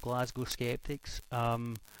attendees of Glasgow Skeptics,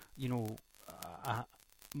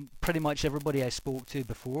 pretty much everybody I spoke to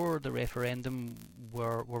before the referendum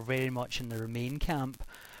were very much in the Remain camp,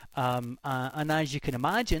 and as you can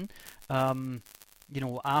imagine,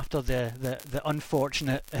 after the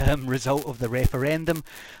unfortunate result of the referendum,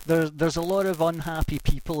 there's a lot of unhappy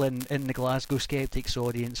people in the Glasgow Skeptics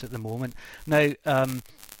audience at the moment. Now,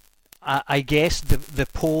 I guess the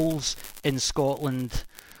polls in Scotland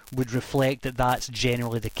would reflect that that's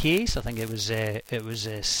generally the case. I think it was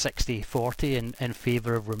 60-40 in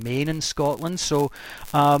favour of Remain in Scotland. So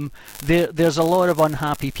there's a lot of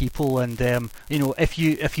unhappy people, and if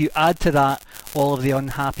you add to that all of the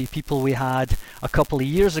unhappy people we had a couple of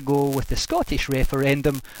years ago with the Scottish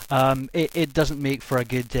referendum, it doesn't make for a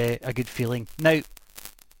good feeling. Now,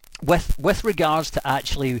 with regards to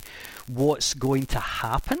actually what's going to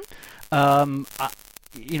happen, from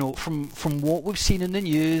what we've seen in the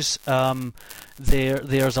news,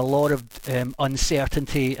 there's a lot of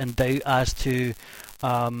uncertainty and doubt as to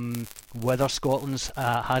whether Scotland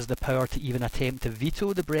has the power to even attempt to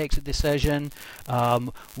veto the Brexit decision,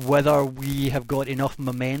 whether we have got enough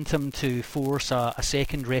momentum to force a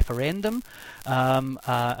second referendum,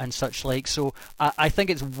 and such like. So I think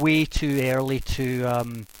it's way too early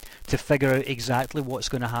to figure out exactly what's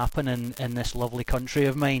going to happen in this lovely country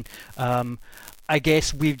of mine. I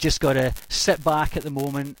guess we've just got to sit back at the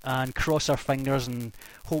moment and cross our fingers and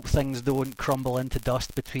hope things don't crumble into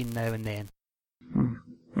dust between now and then.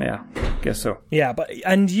 Yeah, guess so. Yeah,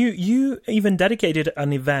 and you even dedicated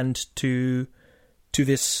an event to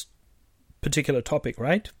this particular topic,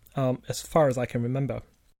 right? As far as I can remember.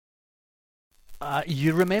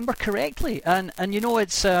 You remember correctly, and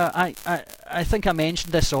it's I think I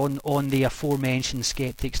mentioned this on the aforementioned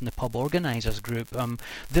Skeptics in the Pub Organisers group.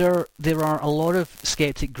 There are a lot of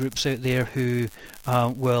skeptic groups out there who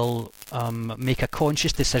will make a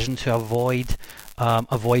conscious decision to avoid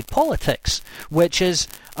politics, which is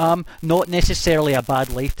not necessarily a bad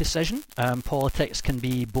life decision. Politics can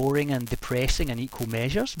be boring and depressing in equal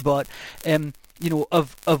measures, but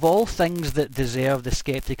of all things that deserve the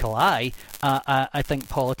sceptical eye, I think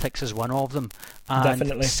politics is one of them. And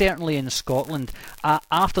definitely. Certainly in Scotland,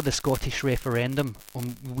 after the Scottish referendum,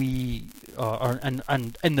 and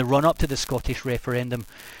in the run-up to the Scottish referendum,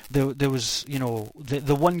 there was,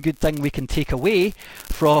 the one good thing we can take away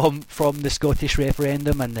from the Scottish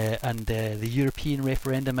referendum and the European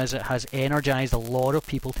referendum is it has energised a lot of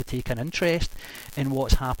people to take an interest in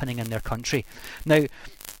what's happening in their country. Now,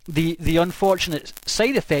 the unfortunate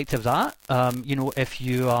side effect of that, if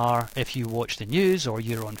you watch the news or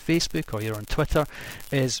you're on Facebook or you're on Twitter,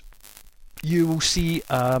 is you will see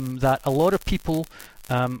that a lot of people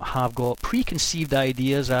have got preconceived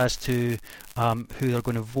ideas as to who they're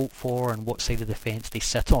going to vote for and what side of the fence they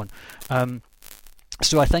sit on.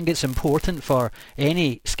 So I think it's important for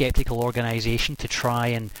any sceptical organisation to try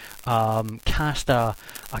and cast a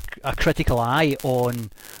critical eye on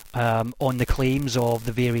the claims of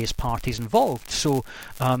the various parties involved. So,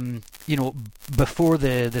 before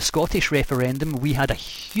the Scottish referendum, we had a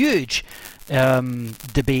huge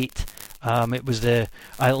debate It was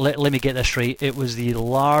let me get this right. It was the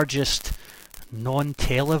largest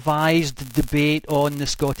non-televised debate on the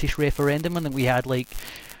Scottish referendum, and we had like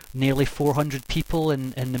nearly 400 people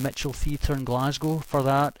in the Mitchell Theatre in Glasgow for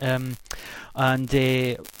that.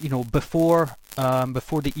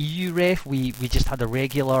 Before the EU ref, we just had a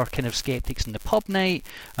regular kind of Skeptics in the Pub night,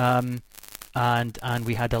 and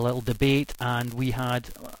we had a little debate, and we had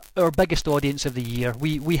our biggest audience of the year.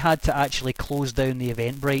 We had to actually close down the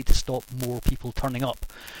Eventbrite to stop more people turning up.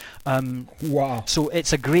 Wow! So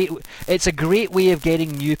it's a great way of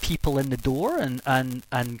getting new people in the door and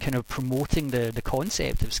kind of promoting the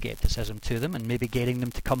concept of skepticism to them, and maybe getting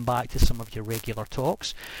them to come back to some of your regular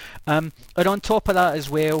talks. And on top of that as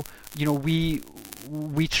well,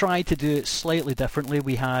 we tried to do it slightly differently.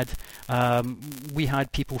 We had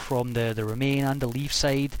people from the Remain and the Leave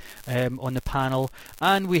side on the panel,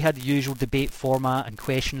 and we had the usual debate format and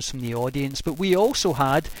questions from the audience. But we also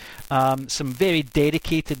had some very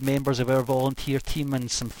dedicated members of our volunteer team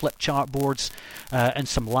and some flip chart boards and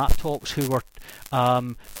some laptops who were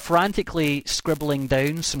frantically scribbling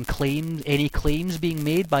down any claims being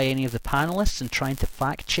made by any of the panelists and trying to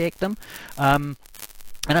fact check them.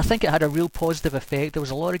 And I think it had a real positive effect. There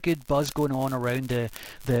was a lot of good buzz going on around the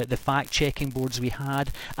fact-checking boards we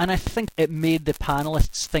had, and I think it made the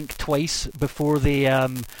panellists think twice before they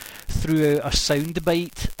threw out a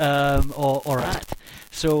soundbite or that.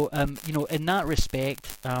 So, in that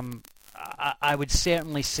respect, I would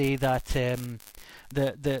certainly say that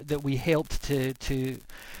that we helped to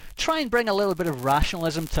try and bring a little bit of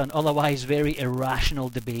rationalism to an otherwise very irrational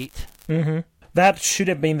debate. Mm-hmm. That should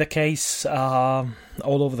have been the case all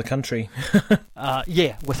over the country.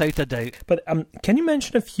 Yeah, without a doubt. But can you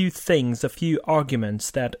mention a few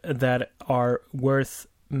arguments that are worth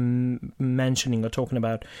mentioning or talking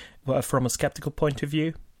about from a skeptical point of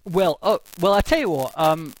view? Well, I tell you what.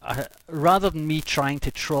 Rather than me trying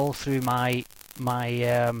to trawl through my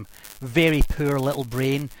very poor little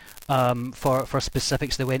brain for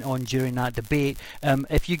specifics that went on during that debate,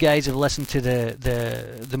 if you guys have listened to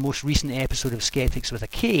the most recent episode of Skeptics with a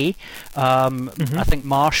K, I think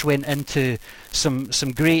Marsh went into some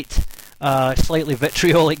great slightly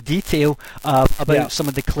vitriolic detail about some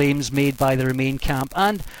of the claims made by the Remain camp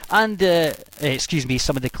and some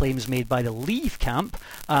of the claims made by the Leave camp,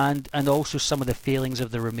 and also some of the failings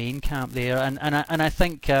of the Remain camp there, and I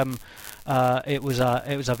think it was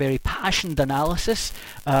a very passionate analysis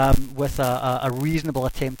with a reasonable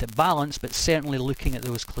attempt at balance, but certainly looking at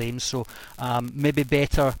those claims. So maybe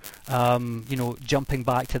better, jumping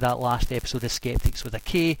back to that last episode of Skeptics with a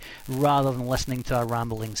K rather than listening to a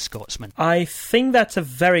rambling Scotsman. I think that's a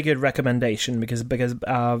very good recommendation because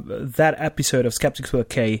that episode of Skeptics with a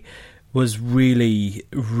K was really,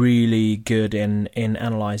 really good in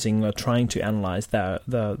analysing or trying to analyse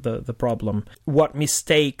the problem. What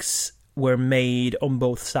mistakes were made on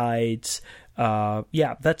both sides.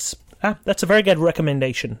 That's a very good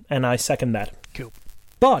recommendation, and I second that. Cool.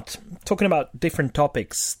 But talking about different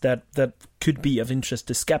topics that could be of interest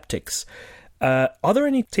to skeptics, are there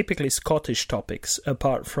any typically Scottish topics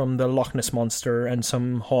apart from the Loch Ness Monster and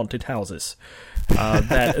some haunted houses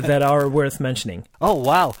that are worth mentioning? Oh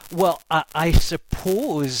wow! Well, I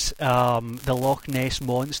suppose the Loch Ness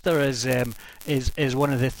Monster is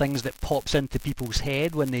one of the things that pops into people's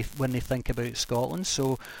head when they think about Scotland.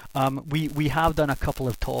 So we have done a couple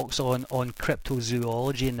of talks on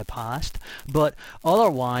cryptozoology in the past, but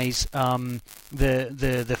otherwise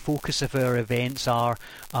the focus of our events are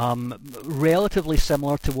relatively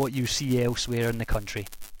similar to what you see elsewhere in the country.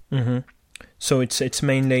 Mm-hmm. So it's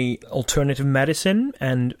mainly alternative medicine,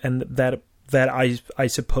 and that I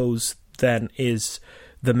suppose then is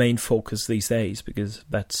the main focus these days, because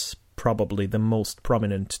that's probably the most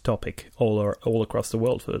prominent topic all across the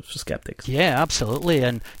world for skeptics. Yeah, absolutely.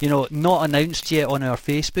 And not announced yet on our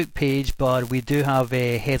Facebook page, but we do have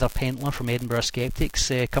Heather Pentler from Edinburgh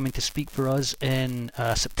Skeptics coming to speak for us in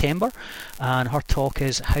September, and her talk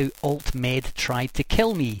is How Alt Med Tried to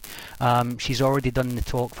Kill Me. She's already done the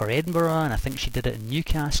talk for Edinburgh, and I think she did it in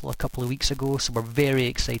Newcastle a couple of weeks ago, so we're very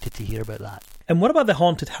excited to hear about that. And what about the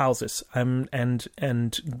haunted houses and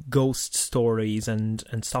ghost stories and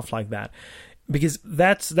stuff like that? Because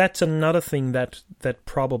that's another thing that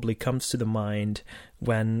probably comes to the mind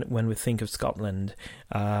when we think of Scotland,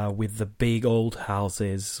 with the big old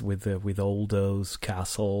houses, with all those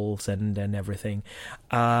castles and everything.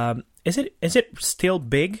 Is it still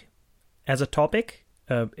big as a topic?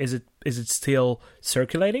 Is it still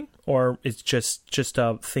circulating, or it's just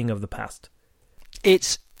a thing of the past?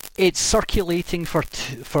 It's circulating for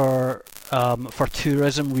for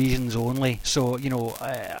tourism reasons only. So,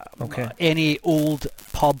 any old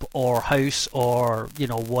pub or house or,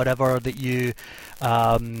 whatever that you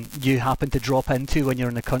happen to drop into when you're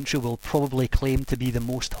in the country will probably claim to be the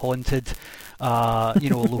most haunted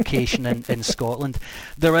location in Scotland.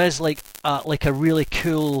 There is like a really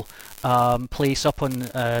cool place up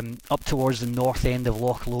towards the north end of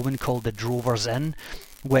Loch Lomond called the Drovers Inn,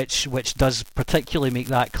 which does particularly make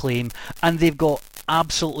that claim, and they've got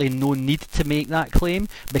absolutely no need to make that claim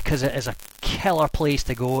because it is a killer place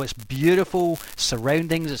to go. It's beautiful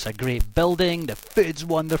surroundings, it's a great building, the food's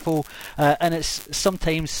wonderful, and it's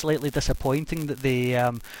sometimes slightly disappointing that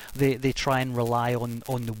they try and rely on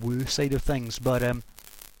the woo side of things. But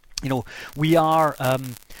we are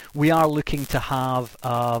looking to have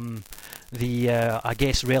I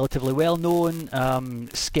guess relatively well-known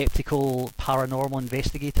skeptical paranormal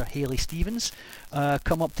investigator Hayley Stevens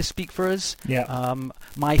come up to speak for us. Yeah.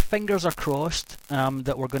 My fingers are crossed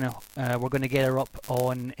that we're gonna get her up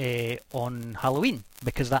on Halloween,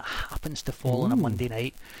 because that happens to fall on a Monday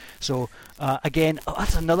night. So again,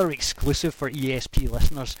 that's another exclusive for ESP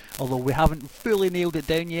listeners. Although we haven't fully nailed it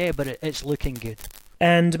down yet, but it's looking good.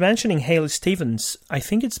 And mentioning Hayley Stevens, I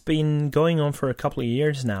think it's been going on for a couple of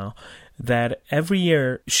years now, that every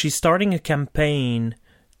year she's starting a campaign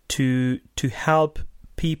to help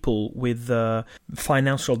people with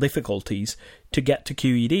financial difficulties to get to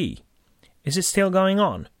QED. Is it still going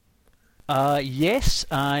on? Yes,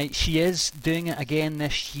 she is doing it again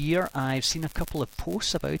this year. I've seen a couple of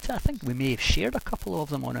posts about it. I think we may have shared a couple of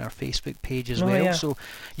them on our Facebook page as well. Yeah. So,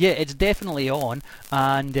 yeah, it's definitely on.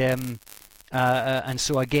 And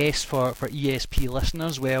so I guess for ESP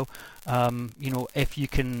listeners, well, if you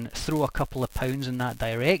can throw a couple of pounds in that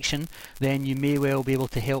direction, then you may well be able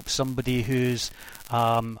to help somebody who's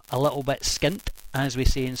a little bit skint, as we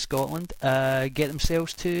say in Scotland, get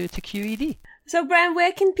themselves to QED. So, Brian,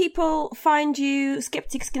 where can people find you?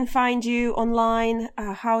 Skeptics can find you online.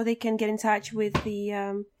 How they can get in touch with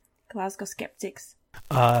the Glasgow Skeptics?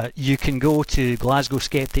 You can go to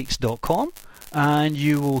glasgowskeptics.com. And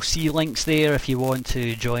you will see links there if you want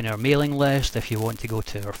to join our mailing list, if you want to go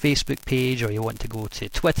to our Facebook page, or you want to go to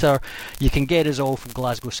Twitter. You can get us all from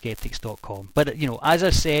glasgowskeptics.com. But, as I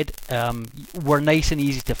said, we're nice and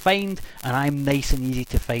easy to find, and I'm nice and easy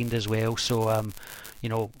to find as well. So,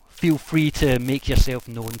 feel free to make yourself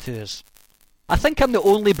known to us. I think I'm the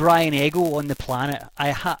only Brian Eggo on the planet.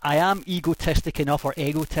 I am egotistic enough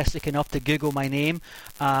to Google my name,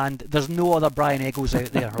 and there's no other Brian Eggos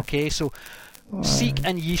out there, okay? So seek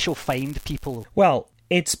and ye shall find, people. Well,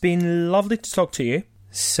 it's been lovely to talk to you.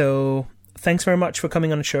 So thanks very much for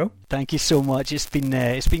coming on the show. Thank you so much. It's been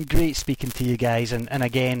great speaking to you guys, and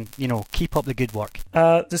again, keep up the good work.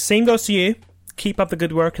 The same goes to you. Keep up the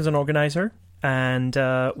good work as an organizer, and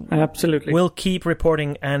absolutely, we'll keep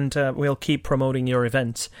reporting and we'll keep promoting your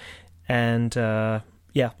events. And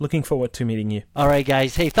looking forward to meeting you. All right,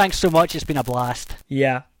 guys. Hey, thanks so much. It's been a blast.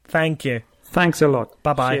 Yeah, thank you. Thanks a lot.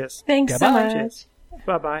 Bye-bye. Cheers. Thanks so much. Cheers.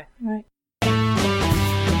 Bye-bye. Bye.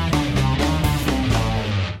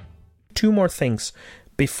 Two more things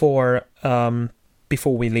before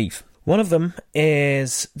we leave. One of them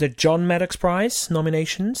is the John Maddox Prize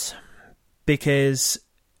nominations, because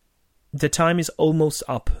the time is almost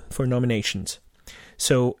up for nominations.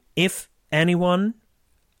 So if any one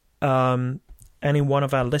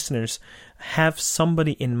of our listeners have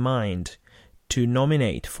somebody in mind to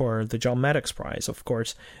nominate for the John Maddox Prize, of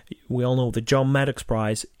course, we all know the John Maddox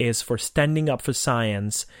Prize is for standing up for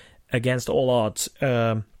science against all odds,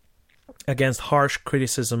 against harsh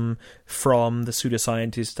criticism from the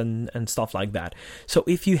pseudoscientists and stuff like that. So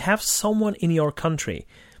if you have someone in your country,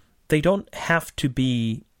 they don't have to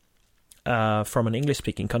be from an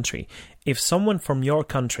English-speaking country. If someone from your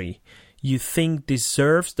country you think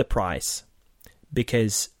deserves the prize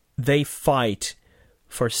because they fight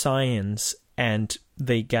for science and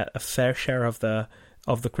they get a fair share of the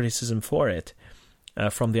criticism for it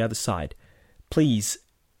from the other side, please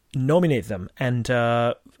nominate them, and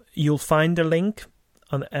you'll find the link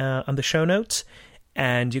on the show notes,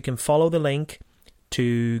 and you can follow the link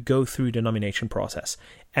to go through the nomination process.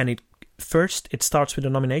 And it starts with a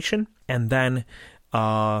nomination, and then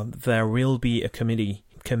there will be a committee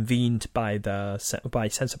convened by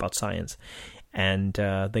Sense About Science, and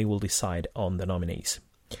they will decide on the nominees.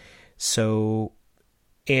 So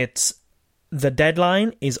the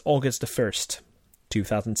deadline is August the 1st,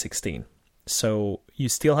 2016. So you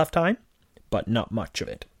still have time, but not much of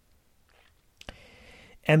it.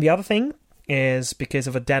 And the other thing is, because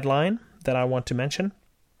of a deadline that I want to mention,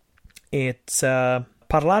 it's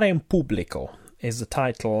Parlare in Pubblico is the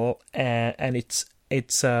title, and it's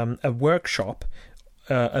It's a workshop,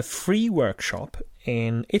 a free workshop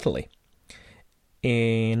in Italy,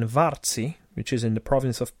 in Varzi, which is in the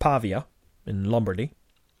province of Pavia, in Lombardy,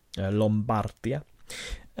 Lombardia,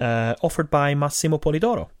 offered by Massimo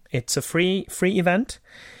Polidoro. It's a free event,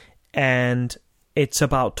 and it's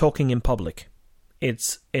about talking in public.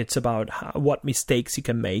 It's about what mistakes you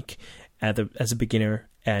can make as a beginner,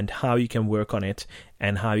 and how you can work on it,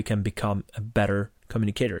 and how you can become a better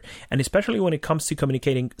communicator. And especially when it comes to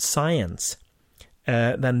communicating science,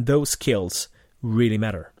 then those skills really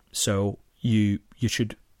matter. So you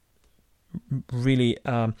should really,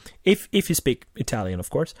 if you speak Italian,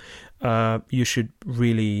 of course, you should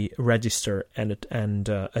really register and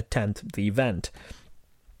attend the event.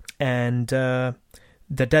 And the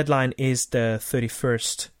deadline is the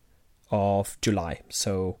 31st of July,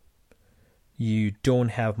 so you don't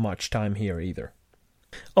have much time here either.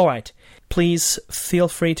 All right, please feel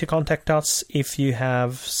free to contact us if you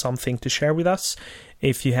have something to share with us,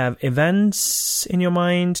 if you have events in your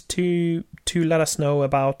mind to let us know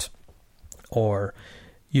about, or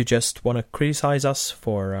you just want to criticize us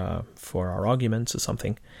for our arguments or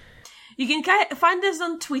something. You can find us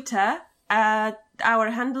on Twitter.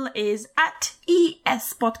 Our handle is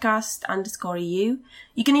 @ESPodcast_EU.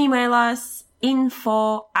 You can email us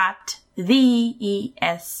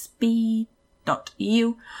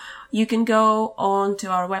info@theesp.eu. You can go on to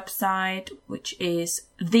our website, which is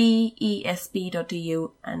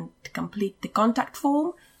theesp.eu, and complete the contact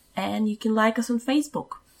form, and you can like us on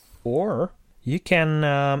Facebook. Or you can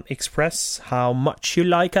express how much you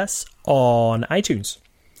like us on iTunes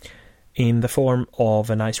in the form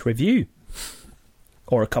of a nice review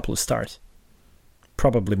or a couple of stars.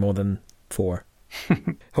 Probably more than 4.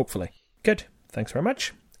 Hopefully. Good. Thanks very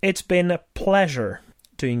much. It's been a pleasure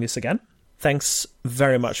doing this again. Thanks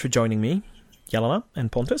very much for joining me, Jelena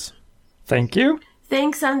and Pontus. Thank you.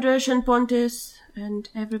 Thanks, Andres and Pontus and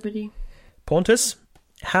everybody. Pontus,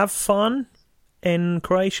 have fun in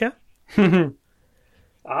Croatia.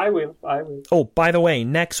 I will. Oh, by the way,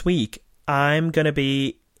 next week I'm going to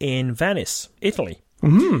be in Venice, Italy.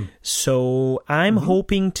 Mm-hmm. So I'm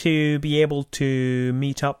hoping to be able to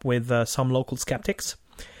meet up with some local skeptics.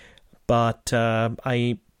 But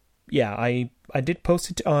I did post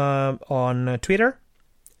it on Twitter.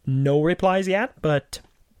 No replies yet, but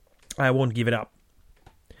I won't give it up.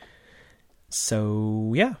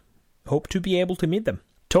 So yeah, hope to be able to meet them.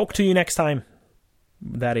 Talk to you next time.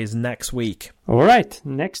 That is next week. All right,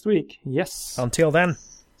 next week. Yes. Until then,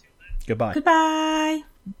 goodbye. Goodbye.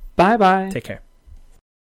 Bye-bye. Take care.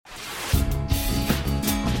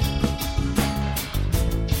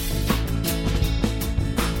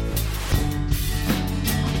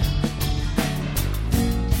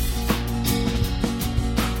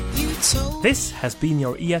 This has been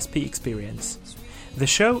your ESP experience. The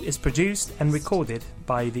show is produced and recorded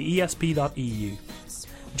by TheESP.eu.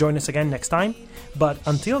 Join us again next time, but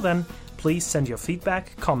until then, please send your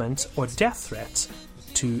feedback, comments, or death threats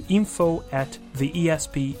to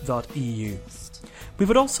info@theesp.eu. We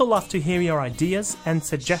would also love to hear your ideas and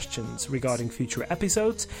suggestions regarding future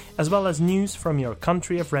episodes, as well as news from your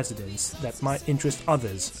country of residence that might interest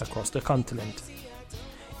others across the continent.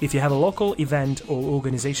 If you have a local event or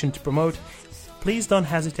organization to promote, please don't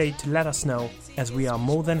hesitate to let us know, as we are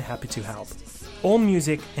more than happy to help. All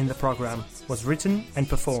music in the program was written and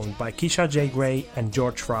performed by Keisha J. Gray and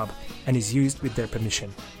George Schwab and is used with their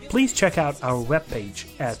permission. Please check out our webpage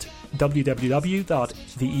at www.theesp.eu,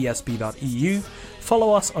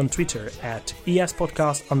 follow us on Twitter at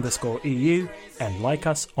espodcast_EU, and like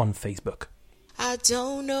us on Facebook. I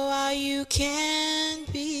don't know how you can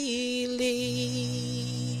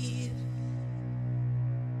believe.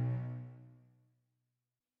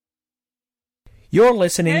 You're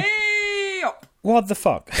listening... Hey up! What the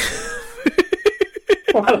fuck?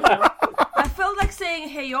 I felt like saying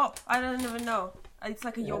hey up. I don't even know. It's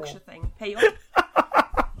like a Yorkshire thing. Hey up.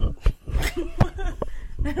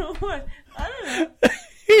 What? I don't know.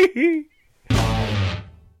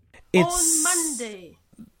 It's... On Monday.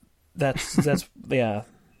 That's yeah.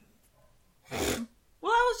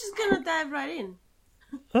 Well, I was just gonna dive right in.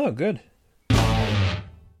 Oh, good.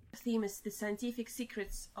 The theme is the scientific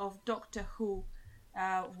secrets of Doctor Who,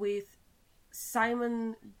 with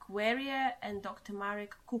Simon Guerrier and Dr.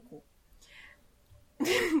 Marek Kuku.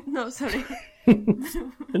 No, sorry.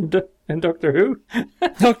 and Doctor Who?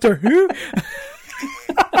 Doctor Who?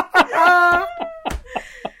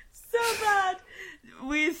 So bad.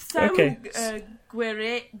 With Simon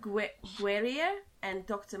Guerrier and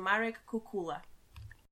Dr. Marek Kukula.